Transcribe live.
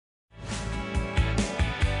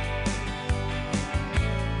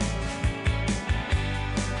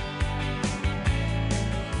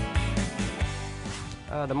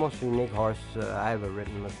The most unique horse I ever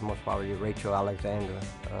ridden was most probably Rachel Alexander.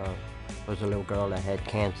 Was a little girl that had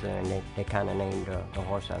cancer, and they kind of named the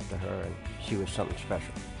horse after her, and she was something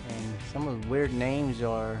special. And some of the weird names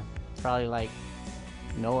are probably like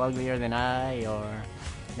No Uglier Than I or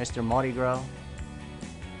Mr. Mardi Gras.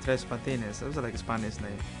 Tres Patines, those are like Spanish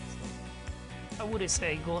names. I would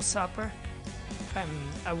say Ghost Sapper.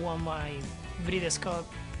 I won my Breeders' Cup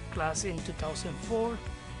class in 2004,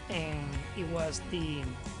 and it was the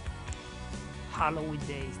Halloween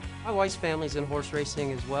days. My wife's family's in horse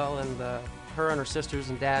racing as well, and her and her sisters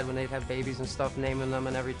and dad, when they'd have babies and stuff, naming them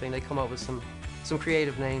and everything, they come up with some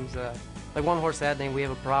creative names. Like one horse that named We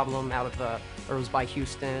Have a Problem out of, or it was by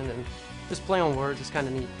Houston, and just play on words, it's kind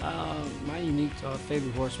of neat. My unique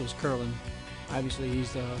favorite horse was Curlin. Obviously, he's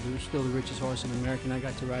still the richest horse in America, and I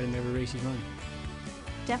got to ride him every race he's run.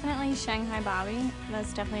 Definitely Shanghai Bobby.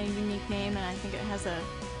 That's definitely a unique name, and I think it has a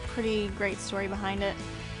pretty great story behind it.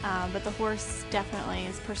 But the horse definitely,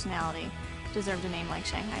 his personality, deserved a name like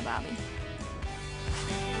Shanghai Bobby.